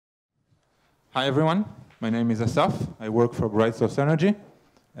Hi everyone, my name is Asaf. I work for Bright Source Energy.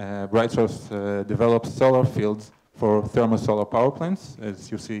 Bright Source develops solar fields for thermal-solar power plants, as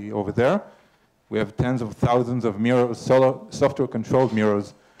you see over there. We have tens of thousands of mirrors, software-controlled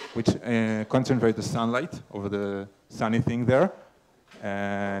mirrors, which concentrate the sunlight over the sunny thing there.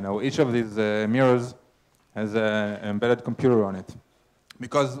 Now each of these mirrors has an embedded computer on it.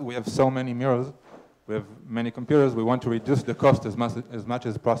 Because we have so many mirrors, we have many computers, we want to reduce the cost as much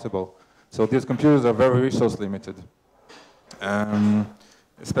as possible. So these computers are very resource limited.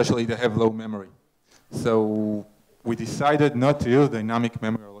 Especially they have low memory. So we decided not to use dynamic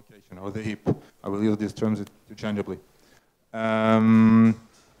memory allocation, or the heap. I will use these terms interchangeably. In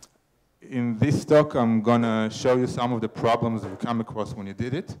this talk, I'm gonna show you some of the problems we come across when you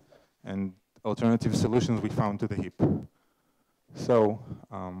did it, and alternative solutions we found to the heap. So,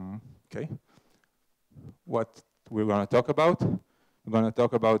 okay. What we're gonna talk about? We're gonna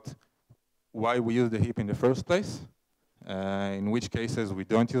talk about why we use the heap in the first place, in which cases we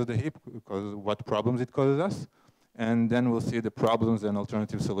don't use the heap, because what problems it causes us, and then we'll see the problems and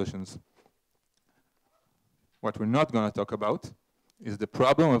alternative solutions. What we're not going to talk about is the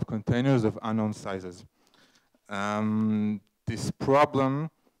problem of containers of unknown sizes. This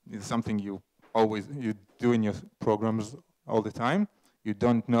problem is something you do in your programs all the time. You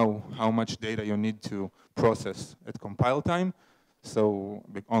don't know how much data you need to process at compile time, so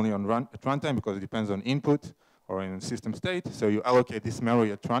only at runtime, because it depends on input or in system state. So you allocate this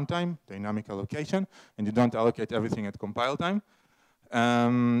memory at runtime, dynamic allocation, and you don't allocate everything at compile time.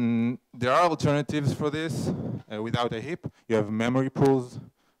 There are alternatives for this without a heap. You have memory pools.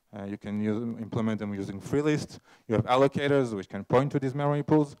 You can implement them using free lists. You have allocators, which can point to these memory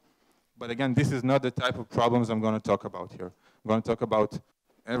pools. But again, this is not the type of problems I'm going to talk about here. I'm going to talk about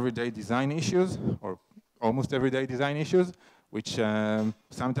everyday design issues, or almost everyday design issues, which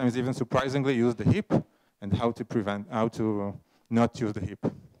sometimes even surprisingly use the heap, and how to not use the heap.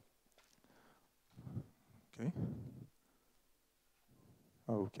 Okay.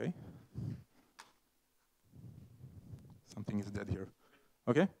 Okay. Something is dead here.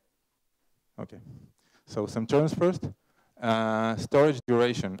 Okay? Okay. So some terms first. Storage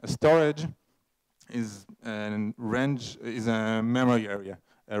duration. A storage is a memory area,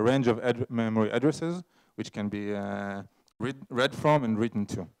 a range of memory addresses, which can be read from and written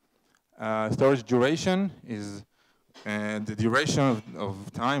to. Storage duration is the duration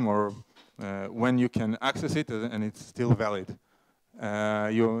of time, or when you can access it and it's still valid.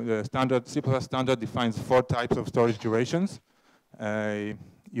 The standard C++ standard defines 4 types of storage durations.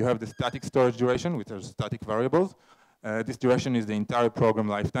 You have the static storage duration, which are static variables. This duration is the entire program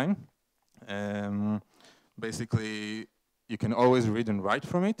lifetime. Basically, you can always read and write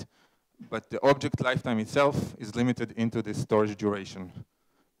from it, but the object lifetime itself is limited into this storage duration.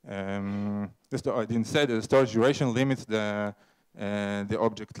 I didn't say that the storage duration limits the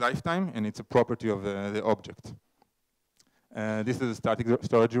object lifetime, and it's a property of the object. This is a static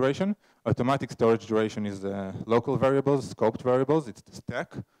storage duration. Automatic storage duration is local variables, scoped variables. It's the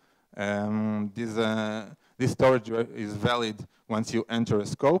stack. This storage is valid once you enter a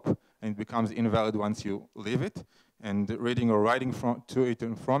scope, and it becomes invalid once you leave it. And reading or writing to it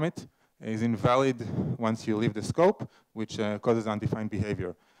and from it is invalid once you leave the scope, which causes undefined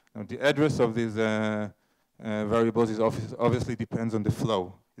behavior. Now, the address of these variables is obviously depends on the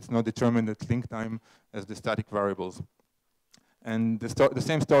flow. It's not determined at link time as the static variables. And the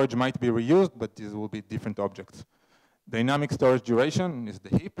same storage might be reused, but these will be different objects. Dynamic storage duration is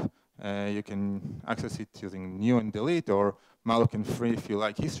the heap. You can access it using new and delete, or malloc and free if you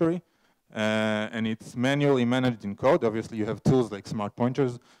like history. And it's manually managed in code. Obviously, you have tools like smart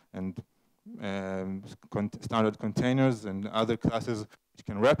pointers and standard containers and other classes which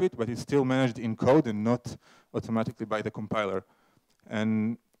can wrap it, but it's still managed in code and not automatically by the compiler.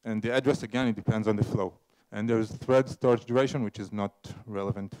 And the address, again, it depends on the flow. And there's thread storage duration, which is not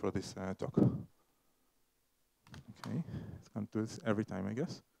relevant for this talk. Okay, it's going to do this every time, I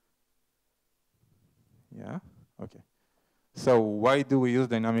guess. Yeah, okay. So why do we use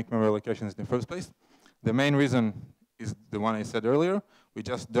dynamic memory allocations in the first place? The main reason is the one I said earlier. We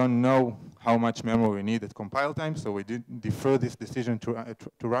just don't know how much memory we need at compile time, so we defer this decision to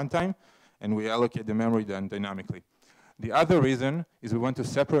runtime, and we allocate the memory then dynamically. The other reason is we want to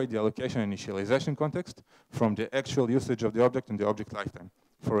separate the allocation and initialization context from the actual usage of the object and the object lifetime.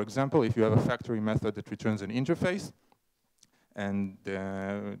 For example, if you have a factory method that returns an interface, and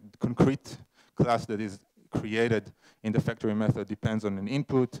the concrete class that is created in the factory method depends on an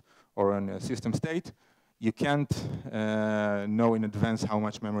input or on a system state, you can't know in advance how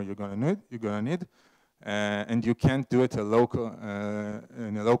much memory you're going to need. And you can't do it in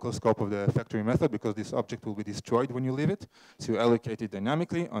a local scope of the factory method because this object will be destroyed when you leave it. So you allocate it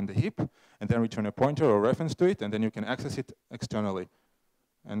dynamically on the heap and then return a pointer or reference to it, and then you can access it externally.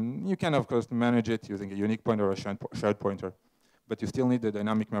 And you can, of course, manage it using a unique pointer or a shared pointer, but you still need the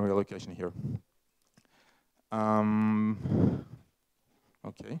dynamic memory allocation here.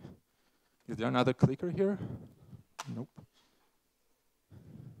 Okay. Is there another clicker here? Nope.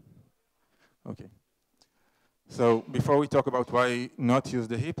 Okay. So before we talk about why not use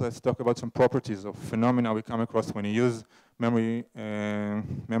the heap, let's talk about some properties of phenomena we come across when you use memory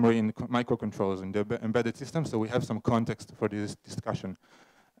in microcontrollers in the embedded system. So we have some context for this discussion.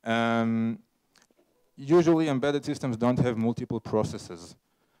 Usually embedded systems don't have multiple processes.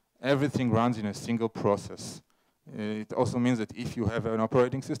 Everything runs in a single process. It also means that if you have an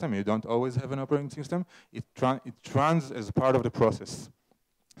operating system, you don't always have an operating system, it runs as part of the process.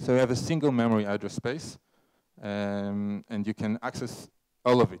 So you have a single memory address space, and you can access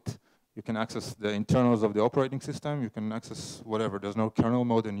all of it. You can access the internals of the operating system, you can access whatever. There's no kernel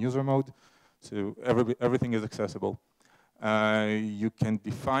mode and user mode, so everything is accessible. You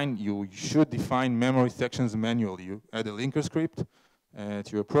should define memory sections manually. You add a linker script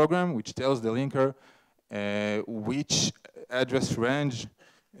to your program, which tells the linker which address range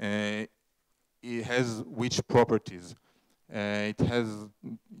it has which properties. It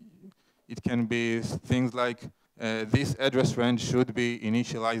can be things like this address range should be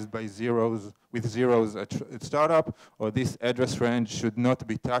initialized by with zeros at startup, or this address range should not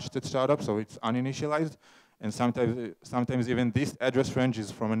be touched at startup, so it's uninitialized. And sometimes even this address range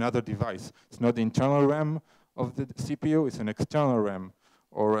is from another device. It's not the internal RAM of the CPU, it's an external RAM,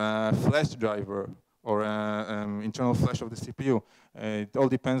 or a flash driver, or internal flash of the CPU. It all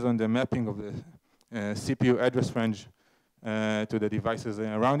depends on the mapping of the CPU address range to the devices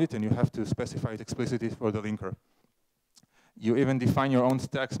around it, and you have to specify it explicitly for the linker. You even define your own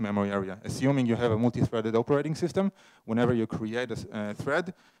stack's memory area. Assuming you have a multi-threaded operating system, whenever you create a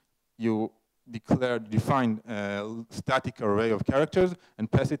thread, you define a static array of characters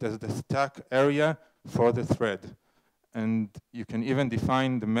and pass it as the stack area for the thread. And you can even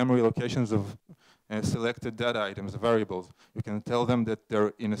define the memory locations of selected data items, variables. You can tell them that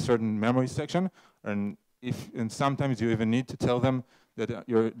they're in a certain memory section, and sometimes you even need to tell them that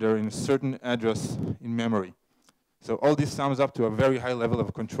they're in a certain address in memory. So all this sums up to a very high level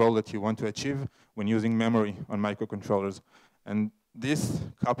of control that you want to achieve when using memory on microcontrollers. And this,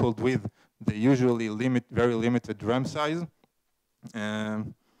 coupled with the usually very limited RAM size,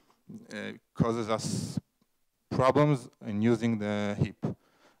 causes us problems in using the heap.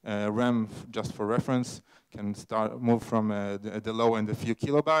 RAM, just for reference, can move from the low end a few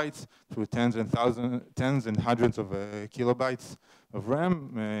kilobytes through tens and hundreds of kilobytes of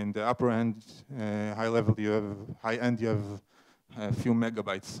RAM. In the upper end, high end, you have a few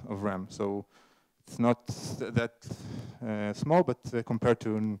megabytes of RAM. So it's not that small, but compared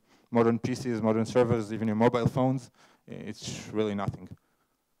to modern PCs, modern servers, even your mobile phones, it's really nothing.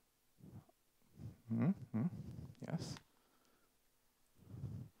 Yes.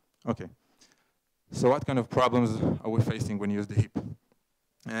 Okay. So what kind of problems are we facing when you use the heap?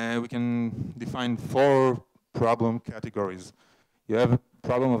 We can define 4 problem categories. You have a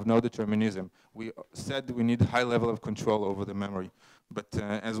problem of no determinism. We said we need a high level of control over the memory. But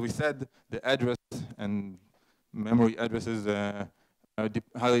as we said, the address and memory addresses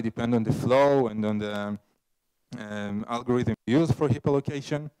highly depend on the flow and on the algorithm used for heap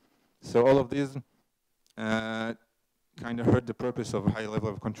allocation. So all of these kind of hurt the purpose of a high level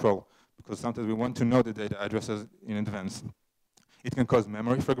of control, because sometimes we want to know the data addresses in advance. It can cause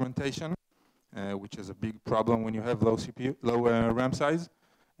memory fragmentation, which is a big problem when you have low RAM size.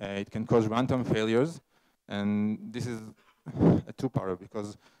 It can cause runtime failures, and this is a two-parter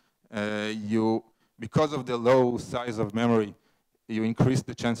because because of the low size of memory, you increase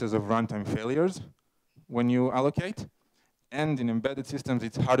the chances of runtime failures when you allocate. And in embedded systems,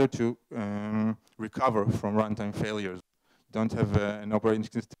 it's harder to recover from runtime failures. You don't have an operating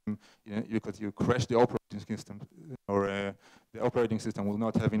system because you crash the operating system, or the operating system will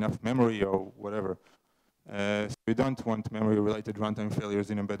not have enough memory or whatever. So we don't want memory-related runtime failures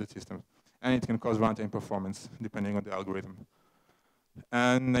in embedded systems. And it can cause runtime performance, depending on the algorithm.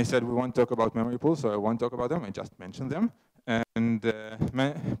 And I said we won't talk about memory pools, so I won't talk about them. I just mentioned them. And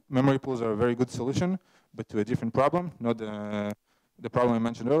memory pools are a very good solution, but to a different problem, not the problem I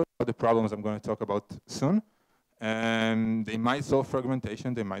mentioned earlier, but the problems I'm going to talk about soon. And they might solve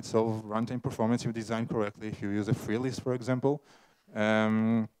fragmentation, they might solve runtime performance if you design correctly, if you use a free list, for example.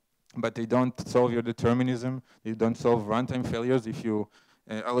 But they don't solve your determinism, they don't solve runtime failures if you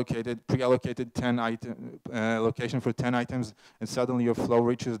pre-allocated 10 item allocation for 10 items, and suddenly your flow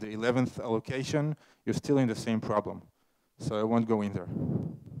reaches the 11th allocation, you're still in the same problem. So I won't go in there.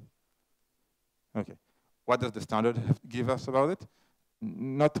 Okay, what does the standard give us about it?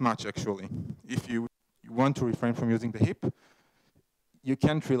 Not much, actually. If you want to refrain from using the heap, you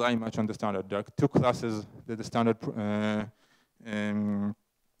can't rely much on the standard. There are two classes that the standard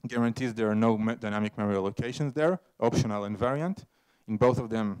guarantees. There are no dynamic memory allocations there, optional and variant. In both of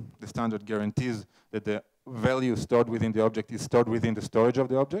them, the standard guarantees that the value stored within the object is stored within the storage of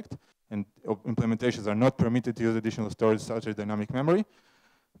the object, and implementations are not permitted to use additional storage such as dynamic memory.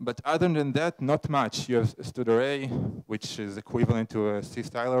 But other than that, not much. You have a stored array, which is equivalent to a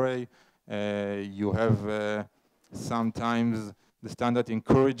C-style array. You have sometimes the standard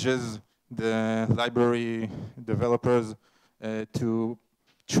encourages the library developers to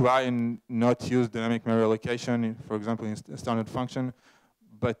try and not use dynamic memory allocation, for example, in standard function.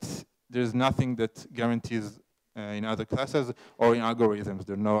 But there's nothing that guarantees in other classes or in algorithms.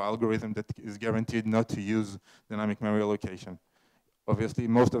 There's no algorithm that is guaranteed not to use dynamic memory allocation. Obviously,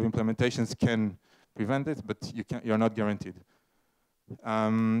 most of implementations can prevent it, but you're not guaranteed.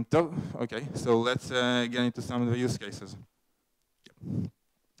 Okay, so let's get into some of the use cases.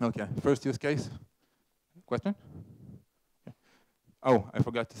 Okay, first use case. Question? Okay. Oh, I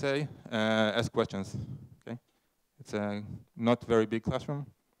forgot to say, ask questions. Okay, it's a not very big classroom.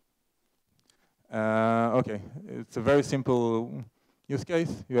 Okay, it's a very simple use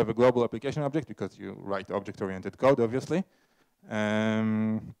case. You have a global application object because you write object-oriented code, obviously.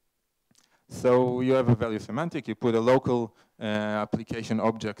 So you have a value semantic. You put a local application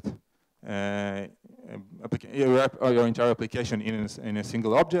object. You wrap your entire application in a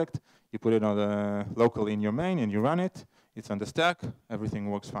single object. You put it on the locally in your main, and you run it. It's on the stack. Everything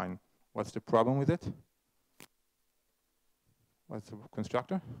works fine. What's the problem with it? What's the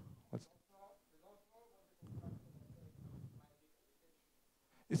constructor?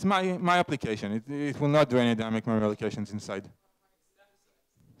 It's my application. It will not do any dynamic memory allocations inside.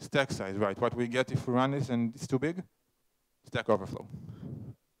 Stack size, right. What we get if we run this and it's too big? Stack overflow.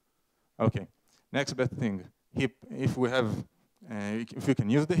 Okay. Next best thing, heap. If we can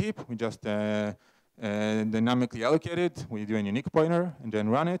use the heap, we just dynamically allocate it. We do a unique pointer and then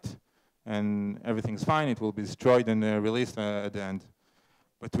run it, and everything's fine. It will be destroyed and released at the end.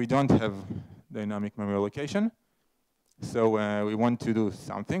 But we don't have dynamic memory allocation. So we want to do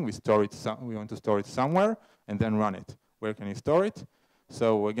something. We want to store it somewhere and then run it. Where can you store it?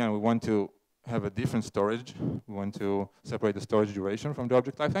 So again, we want to have a different storage. We want to separate the storage duration from the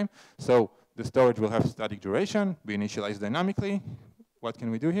object lifetime. So the storage will have static duration, be initialized dynamically. What can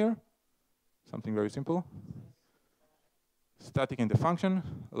we do here? Something very simple. Static in the function,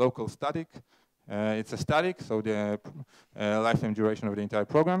 local static. It's a static, so the lifetime duration of the entire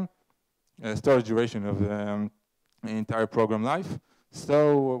program. Storage duration of the entire program life.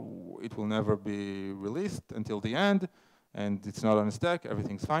 So it will never be released until the end. And it's not on a stack,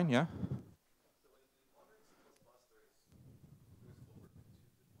 everything's fine, yeah?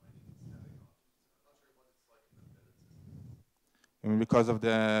 I mean, because of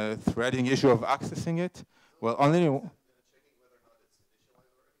the threading issue of accessing it? Well, only...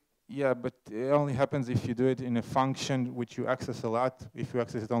 Yeah, but it only happens if you do it in a function which you access a lot. If you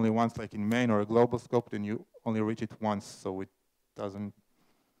access it only once, like in main or a global scope, then you only reach it once, so it doesn't...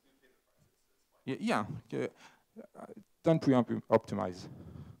 Yeah. Don't pre-optimize.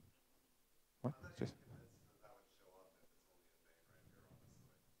 What? Just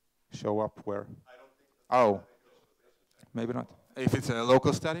show up where? Oh, maybe not. If it's a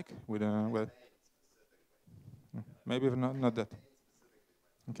local static with a maybe not that.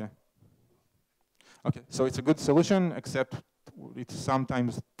 Okay. Okay. So it's a good solution, except it's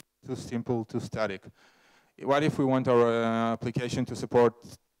sometimes too simple, too static. What if we want our application to support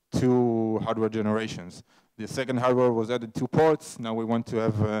 2 hardware generations? The second hardware was added 2 ports. Now we want to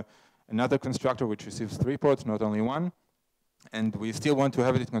have another constructor which receives 3 ports, not only 1. And we still want to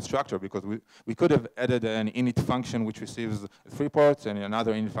have it in constructor because we could have added an init function which receives 3 ports and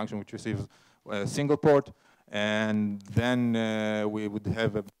another init function which receives a single port. And then we would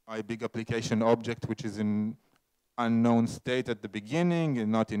have a big application object which is in unknown state at the beginning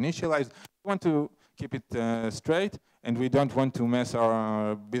and not initialized. We want to keep it straight, and we don't want to mess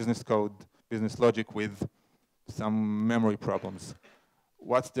our business code, business logic with some memory problems.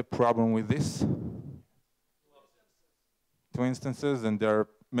 What's the problem with this? 2 instances, and their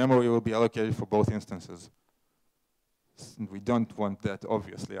memory will be allocated for both instances. And we don't want that,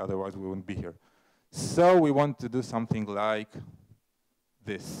 obviously, otherwise we wouldn't be here. So we want to do something like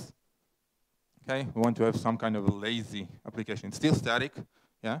this. Okay, we want to have some kind of a lazy application. It's still static,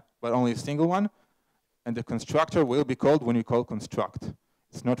 yeah, but only a single one, and the constructor will be called when you call construct.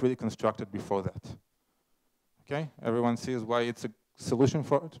 It's not really constructed before that. Okay, everyone sees why it's a solution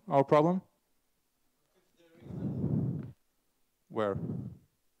for our problem? Where?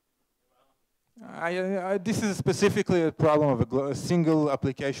 This is specifically a problem of a single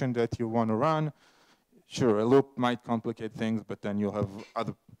application that you want to run. Sure, a loop might complicate things, but then you'll have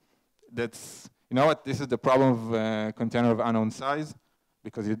other. That's, you know what? This is the problem of a container of unknown size,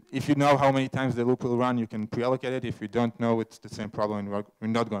 because if you know how many times the loop will run, you can pre-allocate it. If you don't know, it's the same problem, and we're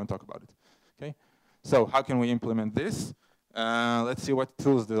not going to talk about it. Okay. So how can we implement this? Let's see what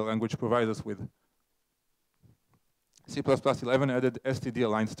tools the language provides us with. C++11 added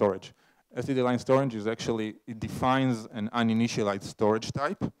std-aligned storage. Std-aligned storage is actually, it defines an uninitialized storage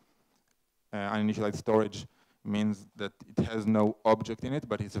type. Uninitialized storage means that it has no object in it,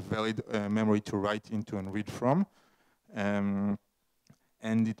 but it's a valid memory to write into and read from. And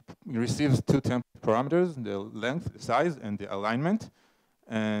it receives two temp parameters, the length, the size, and the alignment.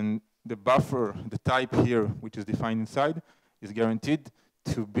 And the buffer, the type here, which is defined inside, is guaranteed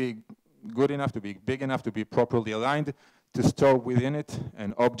to be good enough, to be big enough, to be properly aligned, to store within it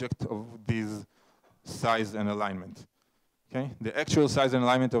an object of this size and alignment. Okay, the actual size and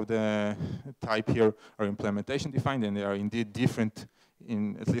alignment of the type here are implementation defined, and they are indeed different,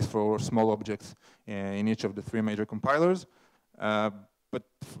 in at least for small objects in each of the three major compilers. But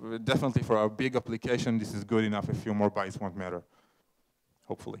definitely for our big application, this is good enough. A few more bytes won't matter,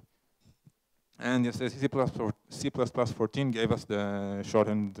 hopefully. And yes, C++14 gave us the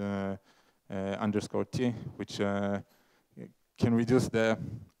shortened _t, which can reduce the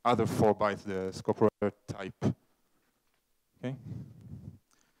other 4 bytes, the scope type. Okay.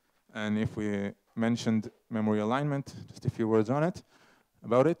 And if we mentioned memory alignment, just a few words on it,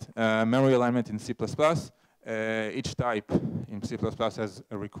 about it. Memory alignment in C++, each type in C++ has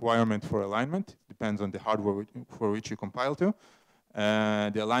a requirement for alignment. It depends on the hardware for which you compile to.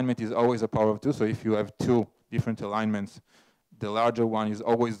 The alignment is always a power of 2, so if you have 2 different alignments, the larger one is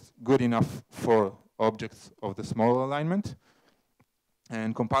always good enough for objects of the smaller alignment.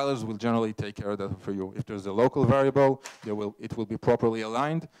 And compilers will generally take care of that for you. If there's a local variable, it will be properly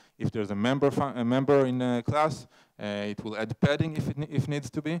aligned. If there's a member in a class, it will add padding if needs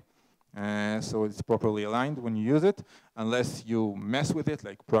to be. So it's properly aligned when you use it, unless you mess with it,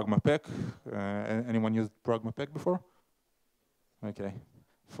 like pragmapec. Anyone used pragmapec before? Okay,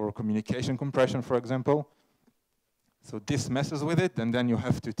 for communication compression, for example. So this messes with it, and then you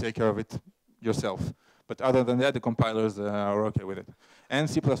have to take care of it yourself. But other than that, the compilers are okay with it. And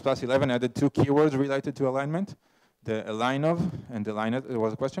C++11 added 2 keywords related to alignment, the align of and the line of. There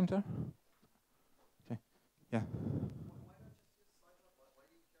was a question there? Okay, yeah.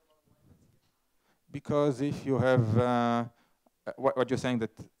 Because if you have, what you're saying,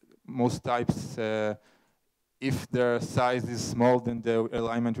 that most types, if their size is small, then the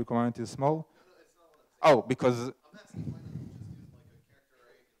alignment requirement is small? Oh, because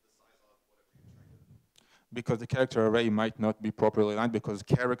the character array might not be properly aligned, because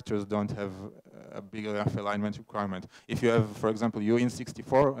characters don't have a big enough alignment requirement. If you have, for example, U in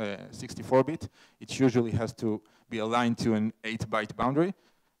 64-bit, it usually has to be aligned to an 8-byte boundary,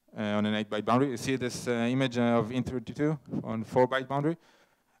 on an 8-byte boundary. You see this image of int32 on 4-byte boundary?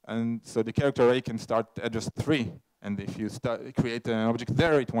 And so the character array can start at just 3, and if you create an object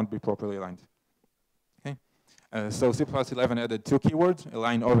there, it won't be properly aligned. So C++11 added 2 keywords,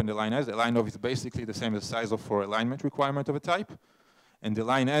 align of and align as. Align of is basically the same as size of for alignment requirement of a type. And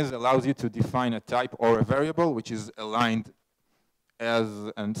align as allows you to define a type or a variable which is aligned as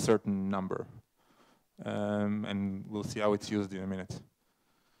a certain number. And we'll see how it's used in a minute.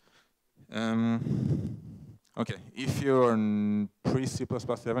 Okay, if you're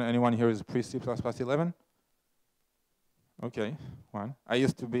pre-C++11, anyone here is pre-C++11? Okay, one. I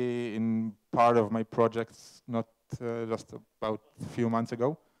used to be in part of my projects, not just about a few months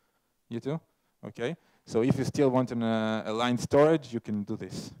ago. You too? Okay. So if you still want an aligned storage, you can do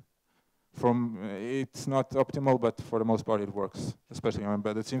this. It's not optimal, but for the most part it works, especially on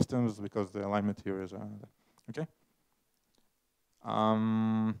embedded systems, because the alignment here is okay.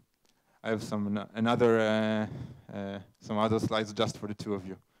 I have some other slides just for the two of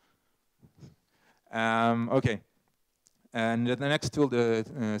you. Okay. And the next tool the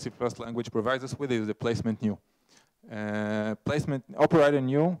C++ language provides us with is the placement new. Placement operator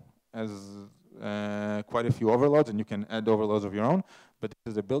new has quite a few overloads, and you can add overloads of your own. But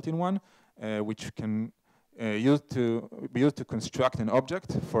this is a built-in one, which can be used to construct an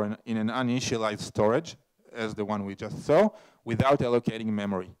object in an uninitialized storage, as the one we just saw, without allocating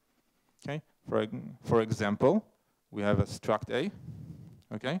memory. Okay. For example, we have a struct A.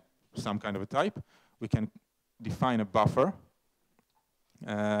 okay? Some kind of a type. We can define a buffer,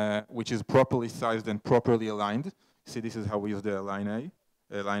 which is properly sized and properly aligned. See, this is how we use the align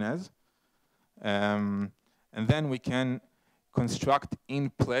as. And then we can construct in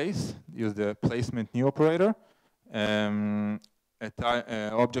place, use the placement new operator, an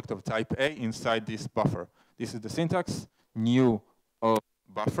object of type A inside this buffer. This is the syntax, new of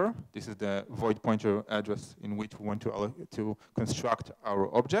buffer. This is the void pointer address in which we want to construct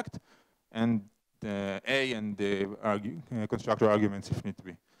our object, and the A and the constructor arguments if need to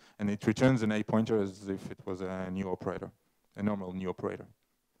be. And it returns an A pointer as if it was a new operator, a normal new operator.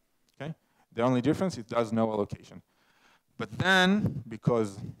 Okay? The only difference, it does no allocation. But then,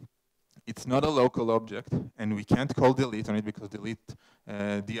 because it's not a local object, and we can't call delete on it because delete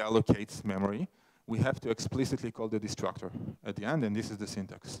deallocates memory, we have to explicitly call the destructor at the end, and this is the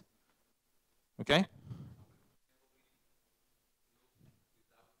syntax. Okay?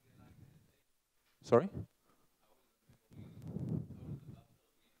 Sorry?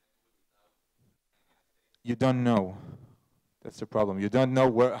 You don't know. That's the problem. You don't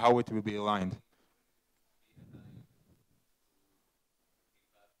know how it will be aligned.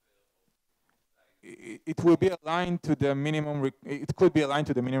 It will be aligned to the minimum. It could be aligned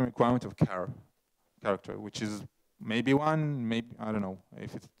to the minimum requirement of character, which is maybe 1, maybe I don't know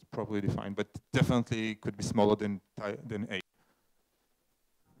if it's properly defined, but definitely could be smaller than 8.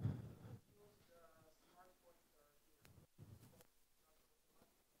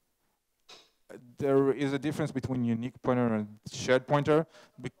 There is a difference between unique pointer and shared pointer,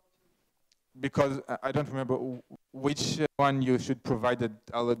 because I don't remember which one you should provide the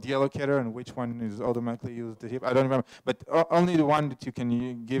deallocator and which one is automatically used the heap. I don't remember, but only the one that you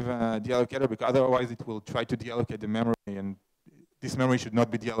can give a deallocator, because otherwise it will try to deallocate the memory, and this memory should not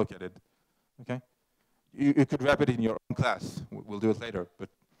be deallocated. Okay, you could wrap it in your own class. We'll do it later, but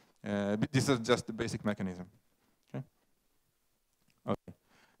this is just the basic mechanism. Okay. Okay.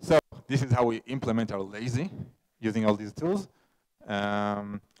 So this is how we implement our lazy using all these tools.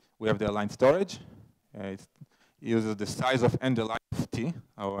 We have the aligned storage. It uses the size of and the line of t,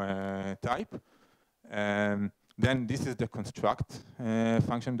 our type. Then this is the construct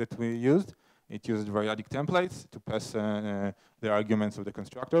function that we used. It uses variadic templates to pass the arguments of the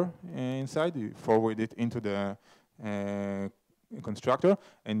constructor inside. You forward it into the constructor,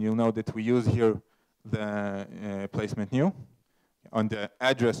 and you'll know that we use here the placement new on the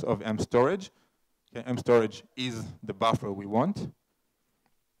address of mStorage. Okay, mStorage is the buffer we want.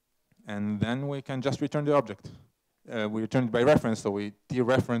 And then we can just return the object. We return it by reference, so we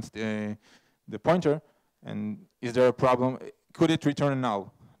dereference the pointer. And is there a problem? Could it return a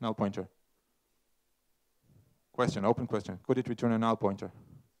null pointer? Question, open question. Could it return a null pointer?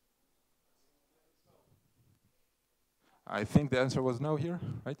 I think the answer was no here,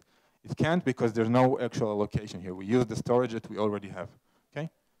 right? It can't because there's no actual allocation here. We use the storage that we already have,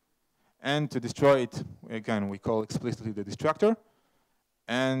 okay? And to destroy it, again, we call explicitly the destructor.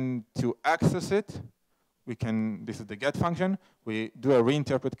 And to access it, we can, this is the get function, we do a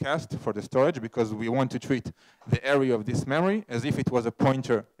reinterpret cast for the storage because we want to treat the area of this memory as if it was a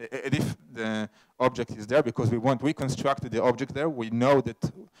pointer, as if the object is there, because we constructed the object there. We know that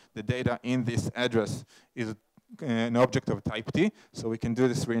the data in this address is an object of type T, so we can do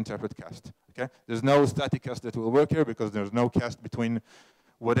this reinterpret cast. Okay? There's no static cast that will work here because there's no cast between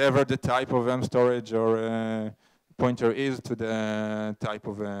whatever the type of mStorage or pointer is to the type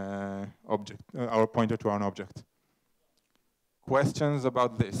of object, our pointer to our object. Questions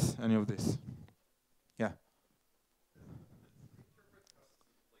about this, any of this? Yeah.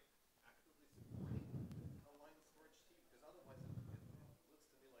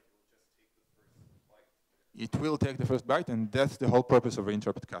 It will take the first byte, and that's the whole purpose of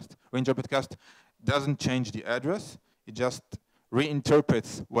reinterpret cast. Reinterpret cast doesn't change the address, it just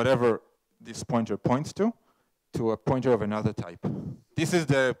reinterprets whatever this pointer points to a pointer of another type. This is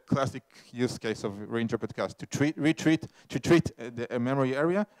the classic use case of reinterpret cast, to treat a memory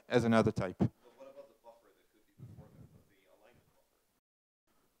area as another type. But what about the buffer that could be before that, the alignment buffer?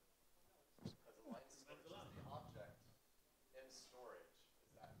 As aligned storage is the object in storage,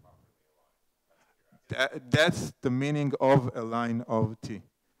 is that properly aligned? That's the meaning of align of T,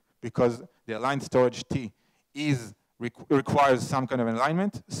 because the aligned storage T is requires some kind of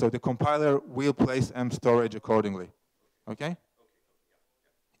alignment, so the compiler will place mStorage accordingly. Okay?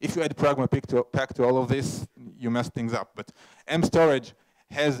 If you add pragma pack to all of this, you mess things up. But mStorage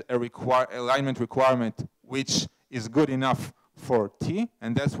has a alignment requirement which is good enough for T,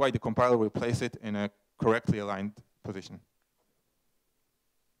 and that's why the compiler will place it in a correctly aligned position.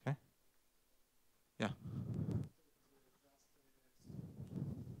 Okay? Yeah.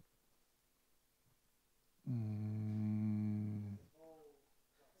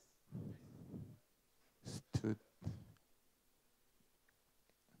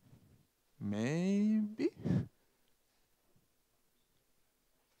 Maybe.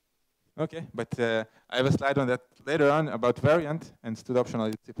 Okay, but I have a slide on that later on about variant, and stood optional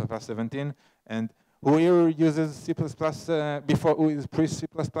is C++ 17. And who here uses C++ before, who is pre-C++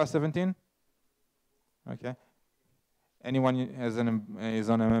 17? Okay. Anyone has is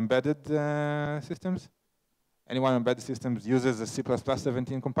on embedded systems? Anyone on embedded systems uses a C++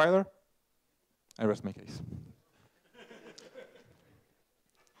 17 compiler? I rest my case.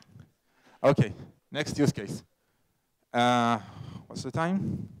 Okay, next use case. What's the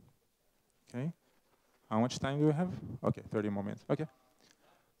time? Okay. How much time do we have? Okay, 30 more minutes. Okay.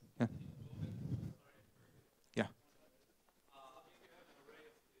 Yeah. Yeah.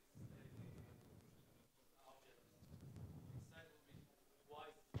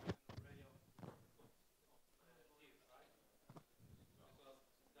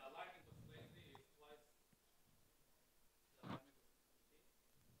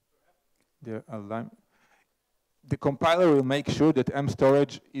 The compiler will make sure that M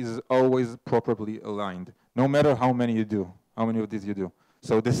storage is always properly aligned, no matter how many you do, how many of these you do.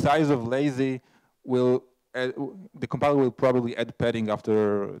 So the size of lazy will, the compiler will probably add padding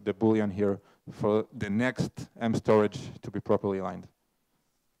after the Boolean here for the next M storage to be properly aligned.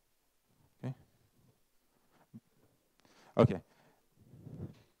 Okay. Okay.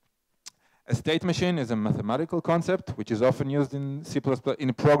 A state machine is a mathematical concept which is often used in C++,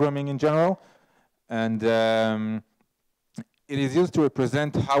 in programming in general. And it is used to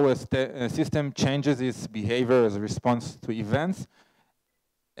represent how a system changes its behavior as a response to events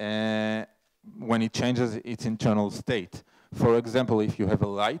when it changes its internal state. For example, if you have a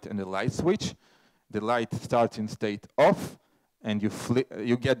light and a light switch, the light starts in state off, and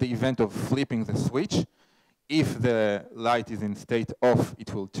you get the event of flipping the switch. If the light is in state off,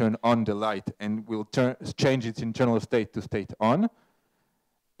 it will turn on the light and will change its internal state to state on.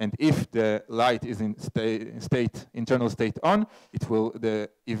 And if the light is in internal state on, the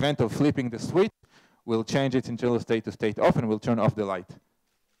event of flipping the switch will change its internal state to state off and will turn off the light.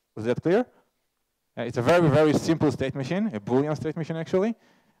 Was that clear? It's a very, very simple state machine, a Boolean state machine actually,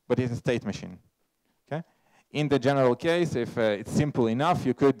 but it's a state machine. Okay? In the general case, if it's simple enough,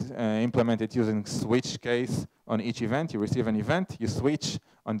 you could implement it using switch case on each event. You receive an event, you switch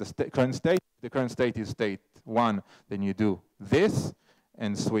on the current state. The current state is state 1, then you do this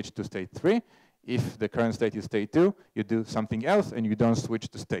and switch to state 3. If the current state is state 2, you do something else and you don't switch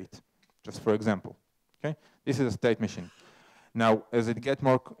to state, just for example. Okay? This is a state machine. Now, as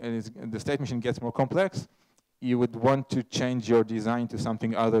the state machine gets more complex, you would want to change your design to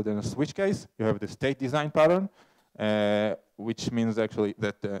something other than a switch case. You have the state design pattern, which means actually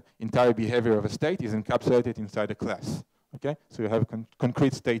that the entire behavior of a state is encapsulated inside a class. Okay, so you have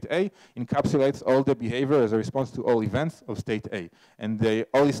concrete state A encapsulates all the behavior as a response to all events of state A, and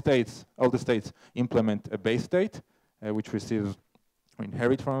all the states implement a base state, which receives or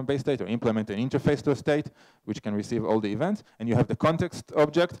inherit from a base state, or implement an interface to a state, which can receive all the events, and you have the context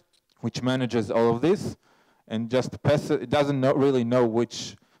object, which manages all of this, and just passes. It doesn't really know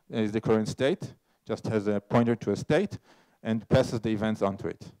which is the current state, just has a pointer to a state, and passes the events onto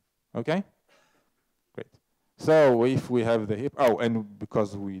it. Okay. So if we have the heap, and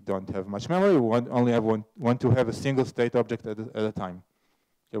because we don't have much memory, we only want to have a single state object at a time.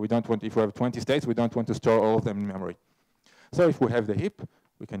 Okay, we don't want, if we have 20 states, we don't want to store all of them in memory. So if we have the heap,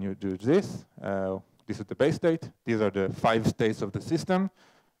 we can do this. This is the base state. These are the 5 states of the system,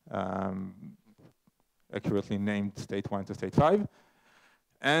 accurately named state 1 to state 5.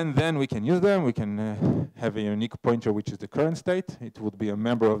 And then we can use them. We can have a unique pointer, which is the current state. It would be a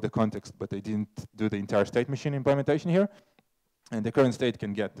member of the context, but they didn't do the entire state machine implementation here. And the current state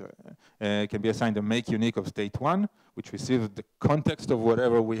can be assigned a make unique of state 1, which receives the context of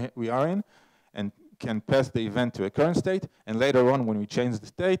whatever we are in, and can pass the event to a current state. And later on, when we change the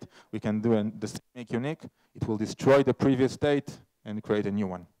state, we can do the make unique. It will destroy the previous state and create a new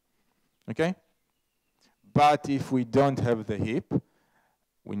one. Okay? But if we don't have the heap,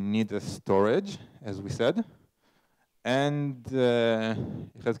 we need a storage, as we said. And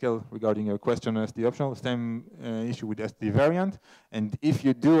regarding your question on STD optional, same issue with STD variant. And if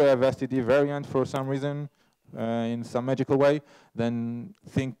you do have STD variant for some reason, in some magical way, then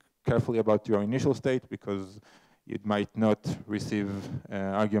think carefully about your initial state, because it might not receive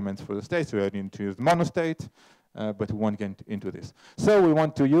arguments for the state, so you need to use monostate, but we won't get into this. So we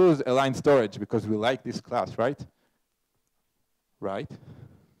want to use aligned storage because we like this class, right? Right?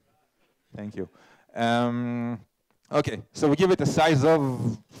 Thank you. Okay, so we give it a size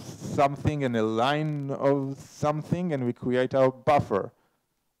of something and a line of something, and we create our buffer.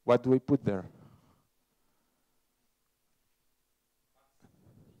 What do we put there?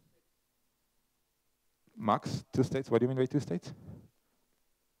 Max, two states? What do you mean by two states?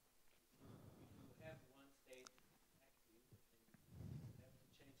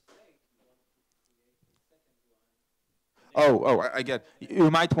 Oh, I get.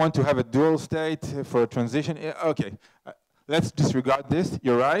 You might want to have a dual state for a transition. Okay, let's disregard this.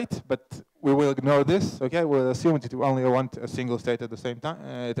 You're right, but we will ignore this. Okay, we'll assume that you only want a single state at the same time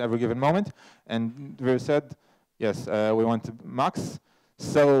at every given moment. And we said, yes, we want max.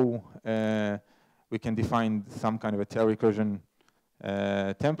 So we can define some kind of a tail recursion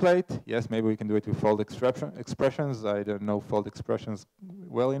template. Yes, maybe we can do it with fold expressions. I don't know fold expressions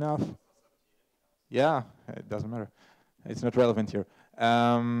well enough. Yeah, it doesn't matter. It's not relevant here.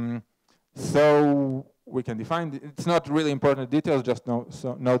 So we can define, it's not really important details, just know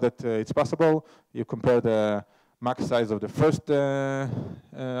that it's possible. You compare the max size of the first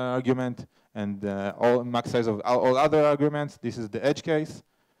argument and all max size of all other arguments. This is the edge case,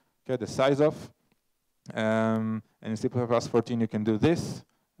 okay, the size of. And in C++ 14 you can do this,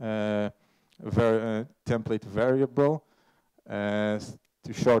 template variable to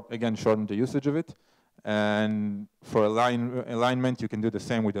shorten the usage of it. And for alignment, you can do the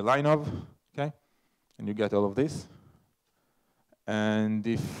same with the line of, okay? And you get all of this. And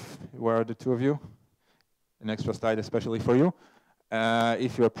where are the two of you? An extra slide especially for you.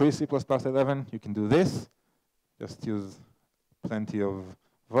 If you're pre-C++ 11, you can do this. Just use plenty of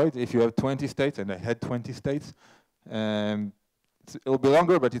voids. If you have 20 states, and I had 20 states, it'll be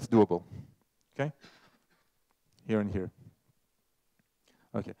longer, but it's doable, okay? Here and here.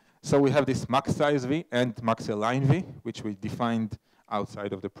 Okay. So we have this max size V and max align V, which we defined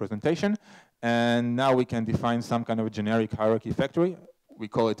outside of the presentation. And now we can define some kind of a generic hierarchy factory. We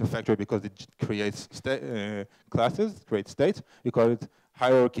call it a factory because it creates classes, creates states. We call it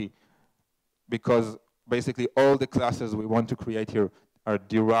hierarchy because basically all the classes we want to create here are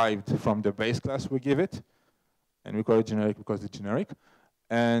derived from the base class we give it. And we call it generic because it's generic.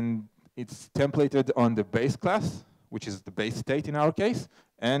 And it's templated on the base class, which is the base state in our case,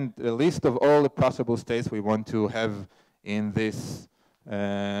 and a list of all the possible states we want to have in this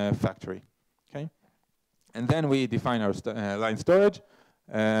factory, okay? And then we define our line storage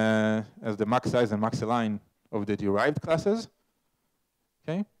as the max size and max align of the derived classes,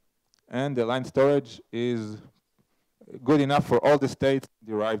 okay? And the line storage is good enough for all the states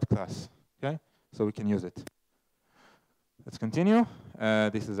derived class, okay? So we can use it. Let's continue.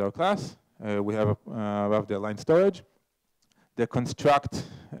 This is our class. We have above the line storage. The construct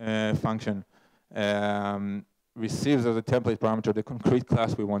function receives as a template parameter the concrete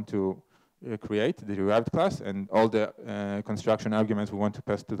class we want to create, the derived class, and all the construction arguments we want to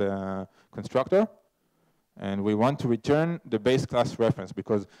pass to the constructor. And we want to return the base class reference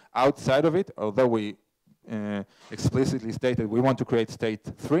because outside of it, although we explicitly stated we want to create state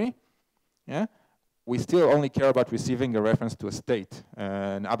 3, yeah, we still only care about receiving a reference to a state,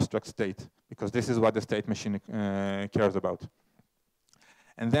 an abstract state, because this is what the state machine cares about.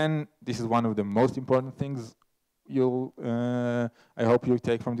 And then this is one of the most important things I hope you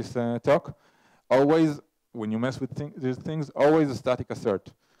take from this talk. Always, when you mess with these things, always a static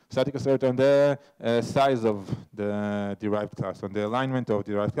assert. Static assert on the size of the derived class, on the alignment of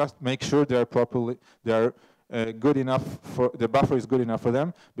the derived class. Make sure they're good enough for the buffer is good enough for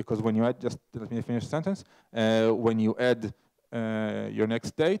them, because when you add, just let me finish the sentence. When you add your next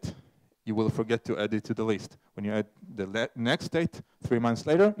state, you will forget to add it to the list. When you add the next state 3 months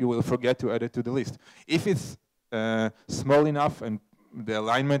later, you will forget to add it to the list. If it's small enough and the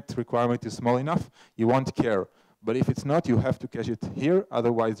alignment requirement is small enough, you won't care. But if it's not, you have to cache it here.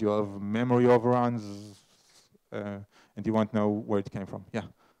 Otherwise, you'll have memory overruns, and you won't know where it came from. Yeah.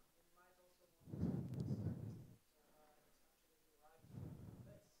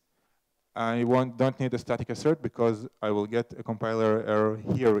 I don't need a static assert because I will get a compiler error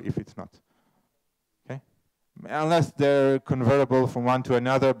here if it's not. Okay, unless they're convertible from one to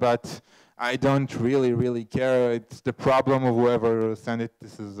another, but I don't really care. It's the problem of whoever sent it.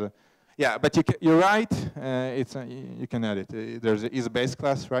 This is, yeah, but you're right. You can add it. There's is a base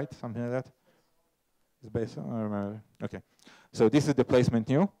class, right? Something like that. Is base? I remember. Okay, so this is the placement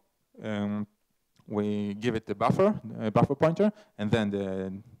new. We give it the buffer pointer, and then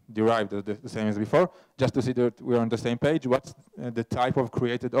the derived the same as before, just to see that we're on the same page. What's the type of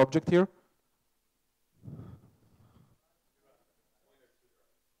created object here?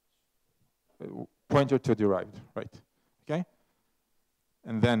 Pointer to derived, right? Okay.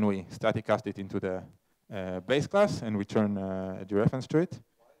 And then we static cast it into the base class and return a dereference to it.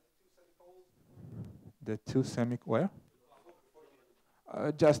 The two where?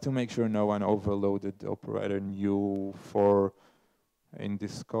 Just to make sure no one overloaded the operator new for in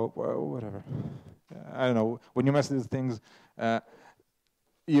this scope, well, whatever. I don't know. When you mess with these things,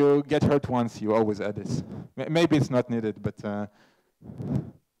 you get hurt once, you always add this. Maybe it's not needed, but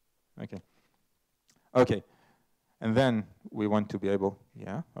okay. Okay, and then we want to be able,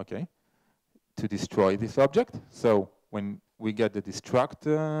 yeah, okay, to destroy this object. So when we get the destruct,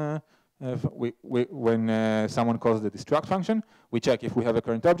 when someone calls the destruct function, we check if we have a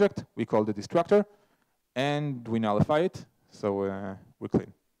current object, we call the destructor, and we nullify it, so we're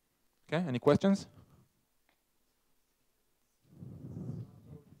clean. Okay, any questions?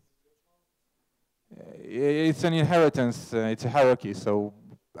 It's an inheritance, it's a hierarchy, so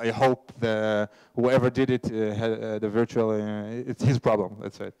I hope whoever did it, had, the virtual, it's his problem,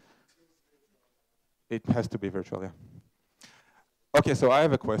 let's say. It has to be virtual, yeah. Okay, so I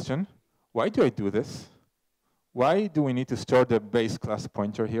have a question. Why do I do this? Why do we need to store the base class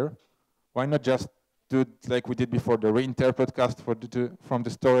pointer here? Why not just do it like we did before, the reinterpret cast from the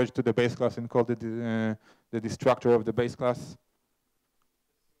storage to the base class and call it the destructor of the base class?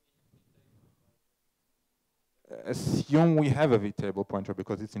 Assume we have a vtable pointer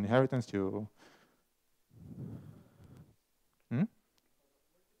because it's inheritance.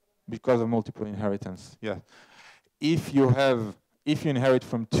 Because of multiple inheritance, yeah. If you inherit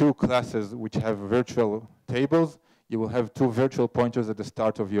from two classes which have virtual tables, you will have two virtual pointers at the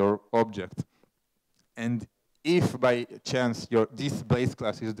start of your object. And if by chance this base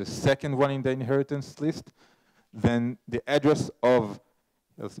class is the second one in the inheritance list, then the address of,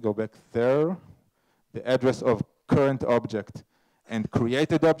 let's go back there, the address of current object and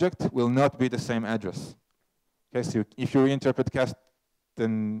created object will not be the same address. Okay, so if you reinterpret cast,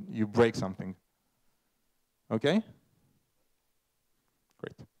 then you break something. Okay?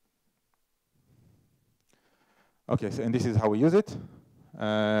 Great. Okay, so and this is how we use it.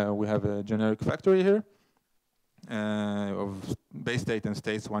 We have a generic factory here of base state and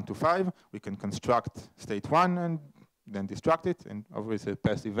states 1 to 5. We can construct state 1 and then destruct it, and obviously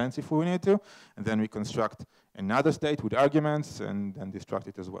pass events if we need to. And then we construct another state with arguments and then destruct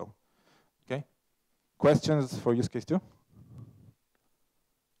it as well. Okay? Questions for use case 2?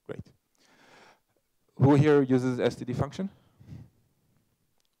 Great. Who here uses std function?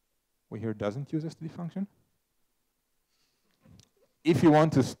 Who here doesn't use std function? If you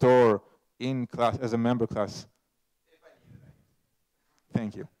want to store in class as a member class,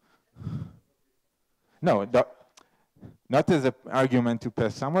 thank you. No, not as an argument to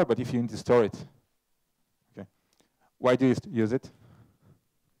pass somewhere, but if you need to store it. Okay. Why do you use it?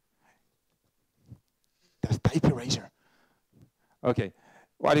 That's type erasure. Okay.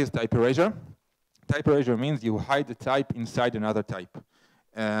 What is type erasure? Type erasure means you hide the type inside another type.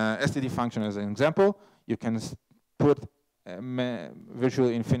 std function as an example, you can put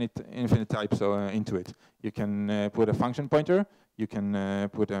virtually infinite types into it. You can put a function pointer, you can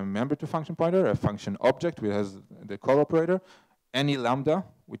put a member to function pointer, a function object which has the call operator, any lambda,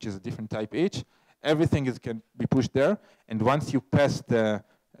 which is a different type each. Everything can be pushed there, and once you pass the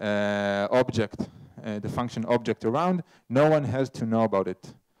object, the function object around, no one has to know about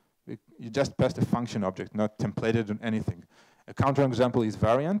it. You just pass the function object, not templated on anything. A counterexample is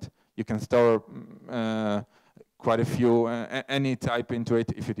variant. You can store quite a few, any type into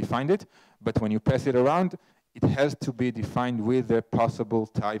it if you defined it, but when you pass it around, it has to be defined with the possible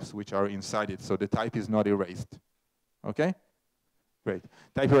types which are inside it, so the type is not erased. Okay? Great.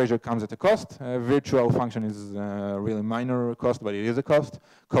 Type erasure comes at a cost. Virtual function is a really minor cost, but it is a cost.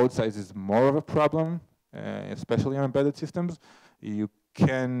 Code size is more of a problem, especially on embedded systems. You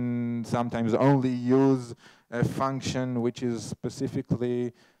can sometimes only use a function which is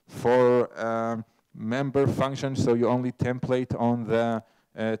specifically for member function, so you only template on the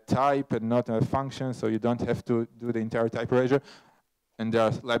type and not a function, so you don't have to do the entire type erasure. And there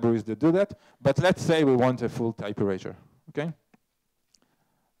are libraries that do that. But let's say we want a full type erasure. Okay?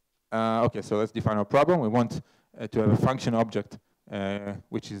 Okay, so let's define our problem. We want to have a function object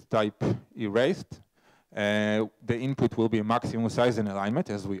which is type erased. The input will be a maximum size and alignment,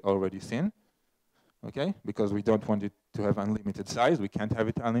 as we already seen. Okay, because we don't want it to have unlimited size. We can't have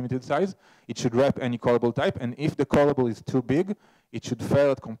it unlimited size. It should wrap any callable type, and if the callable is too big, it should fail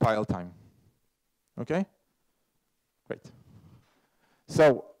at compile time. Okay? Great.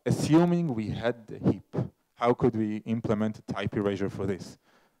 So, assuming we had the heap, how could we implement a type erasure for this?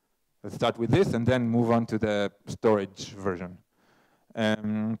 Let's start with this and then move on to the storage version.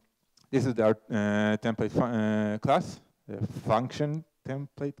 This is our template class, the function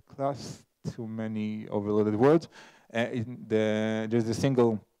template class. Too many overloaded words. There's a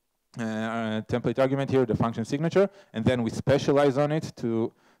single template argument here, the function signature, and then we specialize on it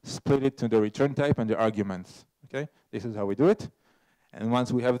to split it to the return type and the arguments. Okay, this is how we do it. And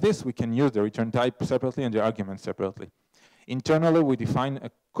once we have this, we can use the return type separately and the argument separately. Internally, we define a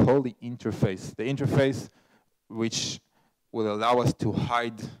callee interface. The interface which will allow us to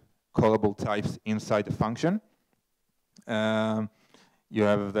hide callable types inside the function. You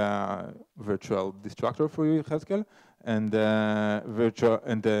have the virtual destructor for you, Haskell, and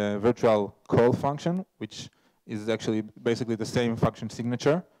the virtual call function, which is actually basically the same function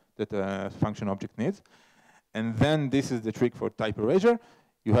signature that a function object needs. And then this is the trick for type erasure.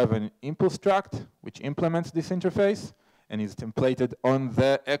 You have an impulse struct which implements this interface and is templated on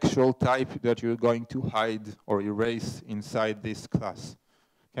the actual type that you're going to hide or erase inside this class.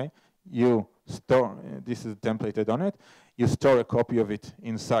 Okay? You store, this is templated on it. You store a copy of it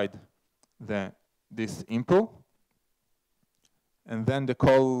inside this impl. And then the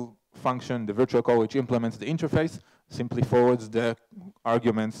call function, the virtual call which implements the interface, simply forwards the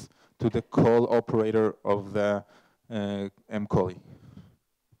arguments to the call operator of the mcallee.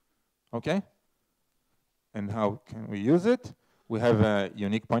 Okay? And how can we use it? We have a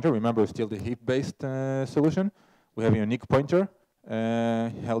unique pointer. Remember, still the heap-based solution. We have a unique pointer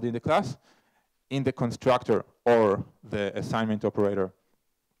held in the class. In the constructor or the assignment operator,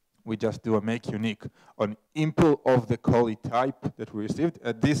 we just do a make unique on impl of the callee type that we received.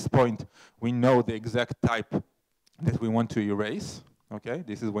 At this point, we know the exact type that we want to erase. Okay,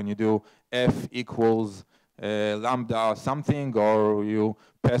 this is when you do f equals lambda something, or you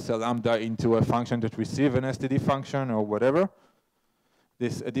pass a lambda into a function that receives an std function or whatever.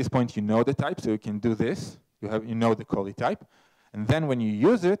 At this point, you know the type, so you can do this. You know the callee type. And then when you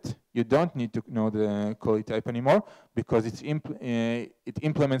use it, you don't need to know the callee type anymore because it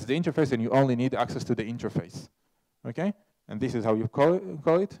implements the interface and you only need access to the interface. Okay? And this is how you call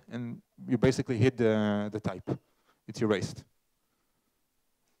it, and you basically hit the type. It's erased.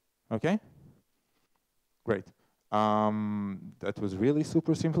 Okay? Great. That was really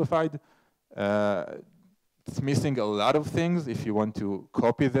super simplified. It's missing a lot of things. If you want to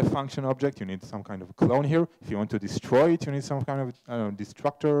copy the function object, you need some kind of clone here. If you want to destroy it, you need some kind of, I don't know,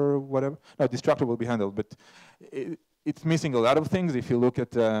 destructor or whatever. No, destructor will be handled, but it's missing a lot of things. If you look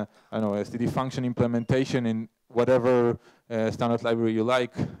at, I don't know, std function implementation in whatever standard library you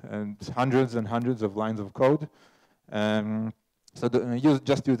like, and hundreds and hundreds of lines of code. So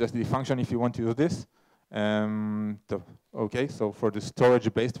just use std function if you want to use this. Okay, so for the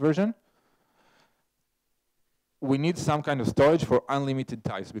storage-based version, we need some kind of storage for unlimited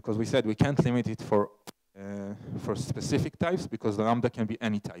types because we said we can't limit it for specific types because the lambda can be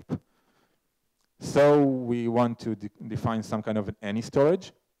any type. So we want to define some kind of an any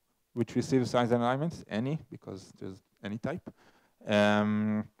storage which receives size and alignments, any, because there's any type.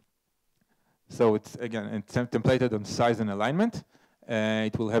 So it's, again, it's templated on size and alignment.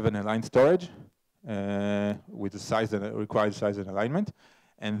 It will have an aligned storage with the size and required size and alignment.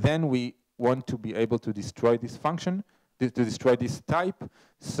 And then we want to be able to destroy this function, to destroy this type.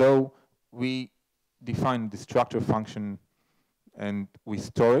 So we define the destructor function and we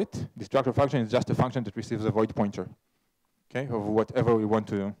store it. Destructor function is just a function that receives a void pointer, okay, of whatever we want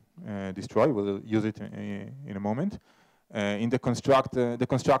to destroy. We'll use it in a moment. In the construct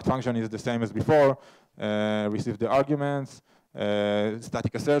function is the same as before. Receive the arguments,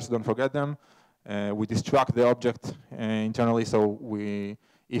 static asserts, don't forget them. We destruct the object internally, so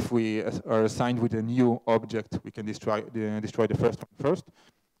if we are assigned with a new object, we can destroy the first one first.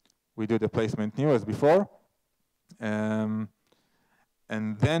 We do the placement new as before. And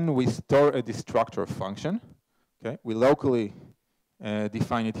then we store a destructor function. Okay, we locally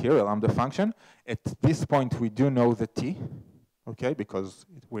define it here, a lambda function. At this point, we do know the t, okay, because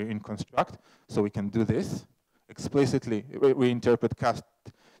we're in construct, so we can do this. Explicitly, we interpret cast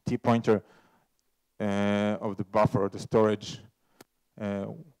t pointer of the buffer or the storage,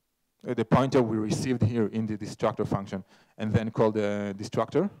 the pointer we received here in the destructor function, and then call the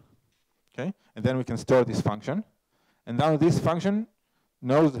destructor, okay? And then we can store this function. And now this function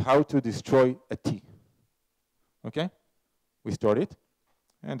knows how to destroy a t, okay? We stored it,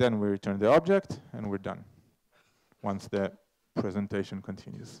 and then we return the object, and we're done once the presentation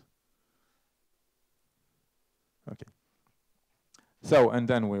continues. Okay. So, and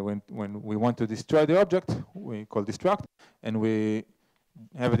then when we want to destroy the object, we call destruct, and we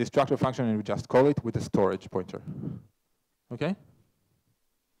have a destructor function, and we just call it with a storage pointer. Okay?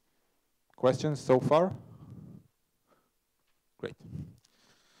 Questions so far? Great.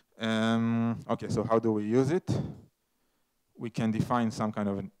 Okay, so how do we use it? We can define some kind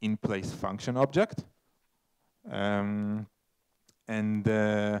of an in-place function object,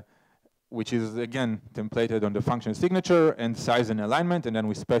 which is, again, templated on the function signature and size and alignment, and then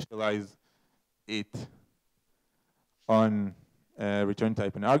we specialize it on return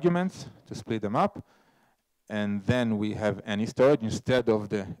type and arguments to split them up. And then we have any storage instead of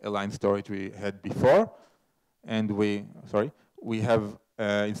the align storage we had before. And we have,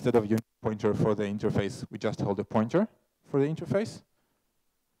 instead of unit pointer for the interface, we just hold a pointer for the interface.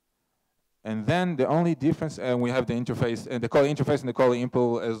 And then the only difference, we have the interface, the call interface and the call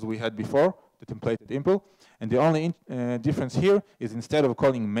impl as we had before, the templated impl. And the only difference here is instead of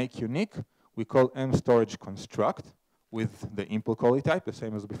calling make unique, we call mStorage construct with the impl callee type, the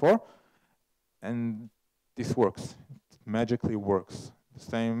same as before. And this works. It magically works.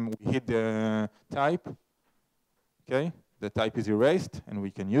 Same, we hit the type, okay? The type is erased and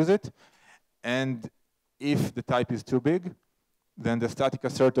we can use it. And if the type is too big, then the static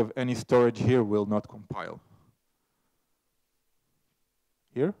assert of any storage here will not compile.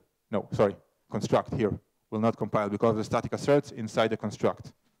 Here? No, sorry, construct here will not compile because the static asserts inside the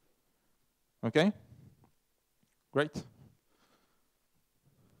construct. Okay? Great.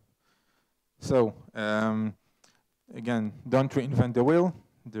 So, again, don't reinvent the wheel.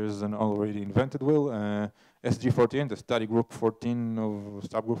 There's an already invented wheel. SG14, the study group 14 of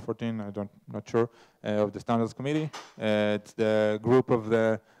subgroup 14, not sure, of the standards committee. It's the group of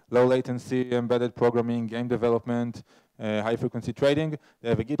the low latency embedded programming, game development, high frequency trading. They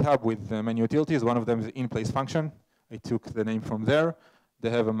have a GitHub with many utilities. One of them is in-place function. I took the name from there. They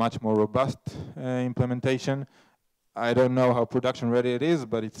have a much more robust implementation. I don't know how production ready it is,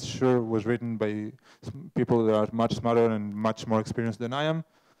 but it sure was written by people that are much smarter and much more experienced than I am.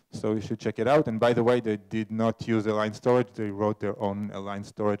 So you should check it out. And by the way, they did not use align storage. They wrote their own align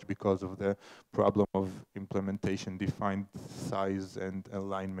storage because of the problem of implementation, defined size and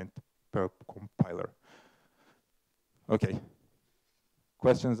alignment per compiler. Okay.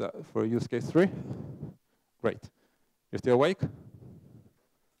 Questions for use case 3? Great. You're still awake?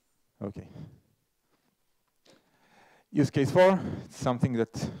 Okay. Use case 4, it's something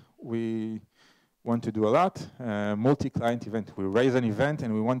that we want to do a lot, multi-client event. We raise an event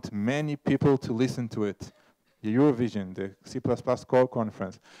and we want many people to listen to it. The Eurovision, the C++ core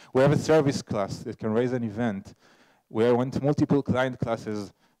conference. We have a service class that can raise an event. We want multiple client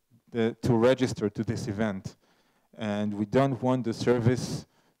classes to register to this event. And we don't want the service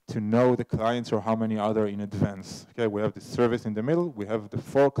to know the clients or how many are there in advance. Okay, we have the service in the middle, we have the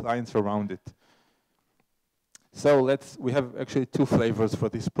 4 clients around it. So we have actually 2 flavors for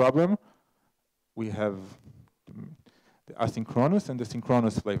this problem. We have the asynchronous and the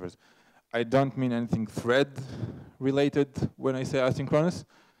synchronous flavors. I don't mean anything thread related when I say asynchronous.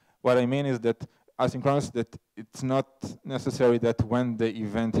 What I mean is that asynchronous, that it's not necessary that when the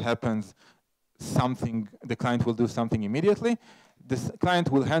event happens, the client will do something immediately. This client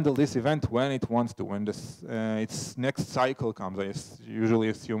will handle this event when it wants to, when its next cycle comes. I usually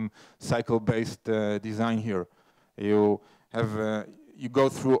assume cycle-based design here. You go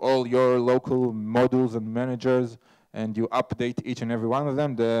through all your local modules and managers, and you update each and every one of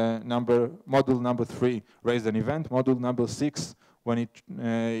them. The module number 3 raised an event. Module number 6, when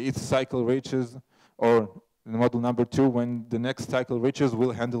its cycle reaches, or module number 2, when the next cycle reaches,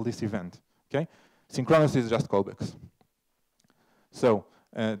 will handle this event. Okay, synchronous is just callbacks. So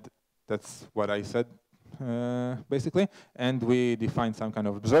that's what I said, basically. And we define some kind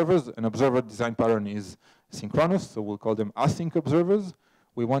of observers. An observer design pattern is synchronous, so we'll call them async observers.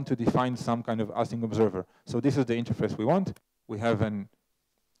 We want to define some kind of async observer. So this is the interface we want. We have an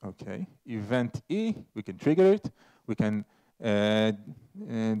event E. We can trigger it. We can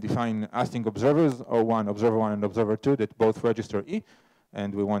define async observers, O1, observer 1, and observer 2 that both register E.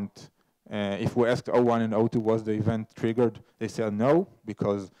 And we want, if we ask O1 and O2 was the event triggered, they say no,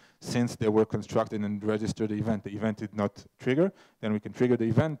 because since they were constructed and registered the event did not trigger. Then we can trigger the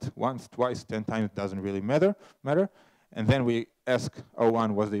event once, twice, 10 times, it doesn't really matter. And then we ask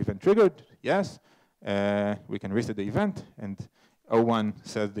O1, was the event triggered? Yes. We can reset the event, and O1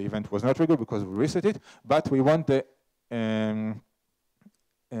 says the event was not triggered because we reset it, but we want the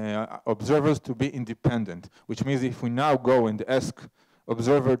observers to be independent, which means if we now go and ask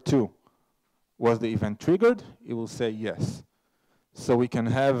observer 2, was the event triggered? It will say yes. So we can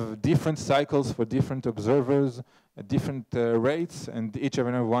have different cycles for different observers at different rates, and each and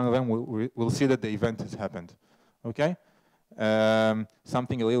every one of them will see that the event has happened. Okay?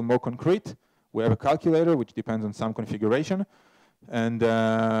 Something a little more concrete. We have a calculator, which depends on some configuration. And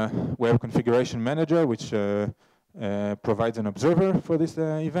we have a configuration manager, which provides an observer for this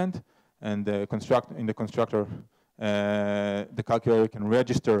event. And in the constructor, the calculator can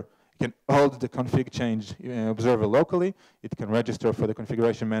register, can hold the config change observer locally. It can register for the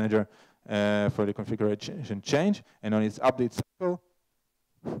configuration manager for the configuration change. And on its update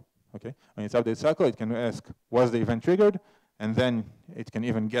cycle, it can ask, was the event triggered? And then it can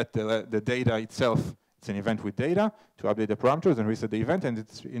even get the data itself. It's an event with data to update the parameters and reset the event, and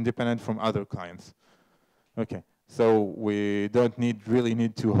it's independent from other clients. Okay, so we don't really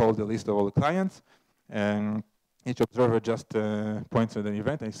need to hold a list of all the clients. And each observer just points at an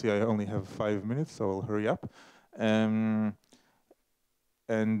event. I see I only have 5 minutes, so I'll hurry up. And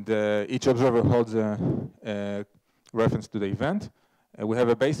each observer holds a reference to the event. We have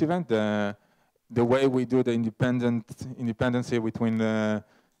a base event. The way we do the independency between the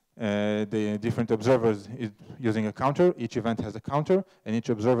different observers is using a counter. Each event has a counter, and each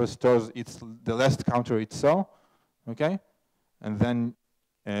observer stores the last counter it saw, okay? And then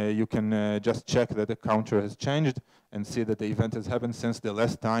you can just check that the counter has changed and see that the event has happened since the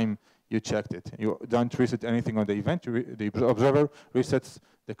last time you checked it. You don't reset anything on the event. The observer resets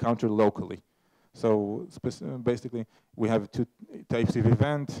the counter locally. So basically, we have two types of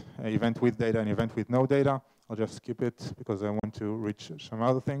event, an event with data and an event with no data. I'll just skip it because I want to reach some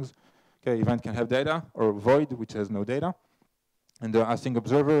other things. Okay, event can have data, or void, which has no data. And the async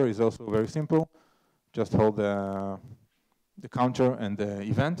observer is also very simple. Just hold the counter and the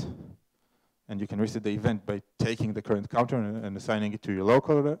event. And you can reset the event by taking the current counter and assigning it to your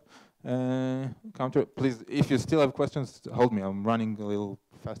local counter. Please, if you still have questions, hold me. I'm running a little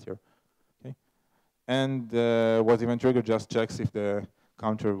fast here. And was event trigger just checks if the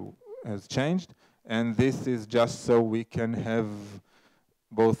counter has changed. And this is just so we can have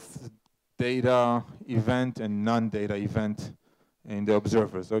both data event and non-data event in the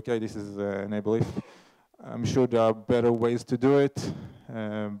observers. Okay, this is enable if. I'm sure there are better ways to do it,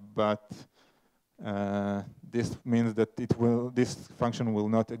 but this means that this function will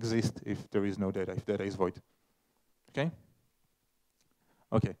not exist if there is no data, if data is void. Okay?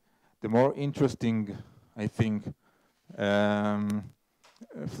 Okay. The more interesting, I think,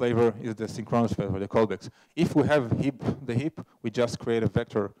 flavor is the synchronous flavor, the callbacks. If we have the heap, we just create a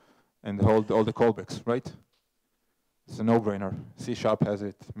vector and hold all the callbacks, right? It's a no-brainer. C# has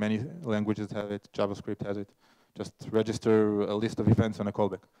it, many languages have it, JavaScript has it. Just register a list of events on a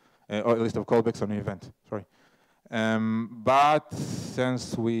callback, or a list of callbacks on an event, sorry. But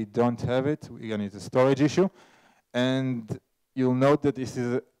since we don't have it, again, it's a storage issue. And you'll note that this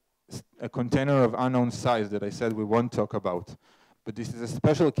is a container of unknown size that I said we won't talk about. But this is a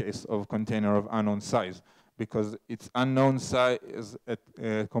special case of container of unknown size because it's unknown size at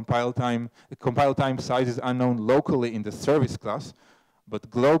compile time. The compile time size is unknown locally in the service class, but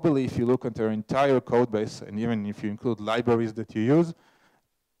globally, if you look at our entire code base, and even if you include libraries that you use,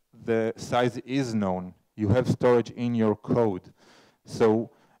 the size is known. You have storage in your code.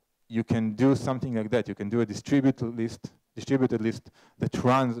 So you can do something like that. You can do a distributed list that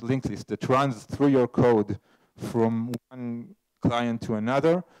runs, linked list, that runs through your code from one client to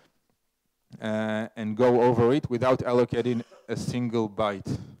another and go over it without allocating a single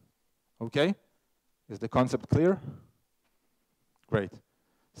byte. Okay? Is the concept clear? Great.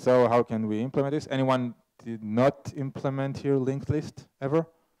 So how can we implement this? Anyone did not implement here linked list ever?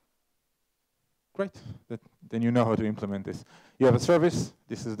 Great. Then you know how to implement this. You have a service.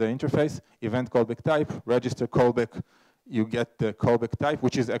 This is the interface. Event callback type. Register callback. You get the callback type,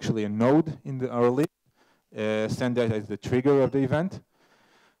 which is actually a node in our list. Send data is the trigger of the event.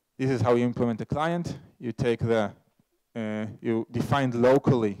 This is how you implement the client. You take you define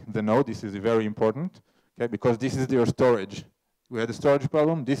locally the node. This is very important, okay? Because this is your storage. We had a storage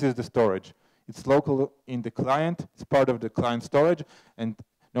problem. This is the storage. It's local in the client. It's part of the client storage. And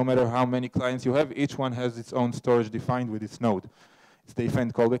no matter how many clients you have, each one has its own storage defined with its node. It's the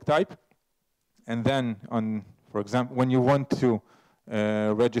event callback type. And then, for example, when you want to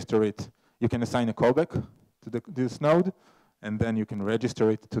register it, you can assign a callback to this node, and then you can register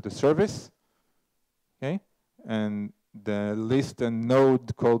it to the service. Okay, and the list and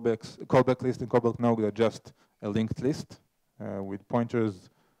node callback list and callback node are just a linked list with pointers.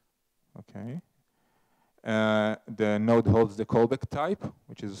 Okay, the node holds the callback type,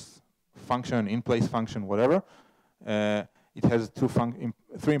 which is function, in-place function, whatever. It has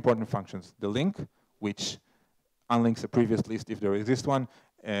three important functions: the link, which unlinks a previous list if there exists one,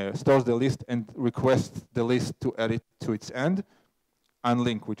 stores the list and requests the list to add it to its end,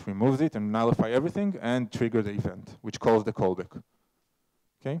 unlink, which removes it and nullify everything, and trigger the event, which calls the callback.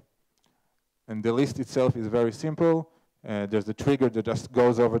 Okay? And the list itself is very simple. There's the trigger that just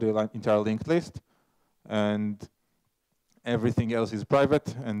goes over the entire linked list, and everything else is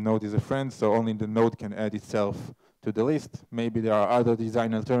private, and node is a friend, so only the node can add itself to the list. Maybe there are other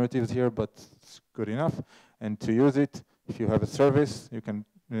design alternatives here, but it's good enough. And to use it, if you have a service, you can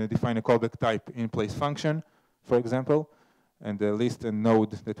define a callback type in-place function, for example, and the list and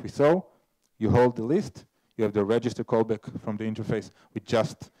node that we saw. You hold the list, You have the register callback from the interface, which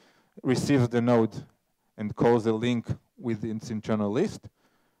just receives the node and calls a link with its internal list.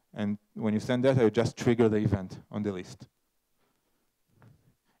 And when you send data, you just trigger the event on the list.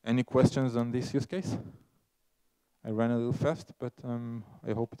 Any questions on this use case? I ran a little fast, but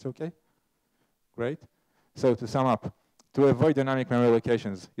I hope it's okay. Great. So to sum up, to avoid dynamic memory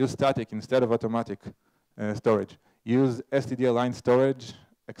allocations, use static instead of automatic storage. Use std-aligned storage,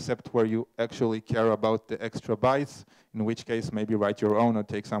 except where you actually care about the extra bytes, in which case maybe write your own or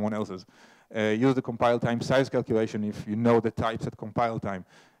take someone else's. Use the compile time size calculation if you know the types at compile time.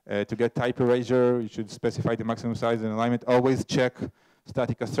 To get type erasure, you should specify the maximum size and alignment. Always check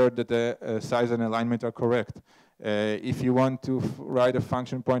static assert that the size and alignment are correct. If you want to write a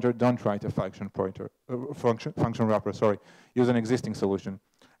function pointer, don't write a function pointer, function wrapper, sorry. Use an existing solution.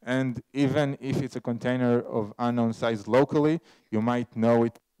 And even if it's a container of unknown size locally, you might know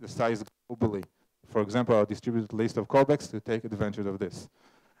the size globally. For example, a distributed list of callbacks to take advantage of this.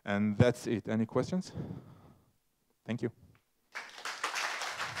 And that's it. Any questions? Thank you.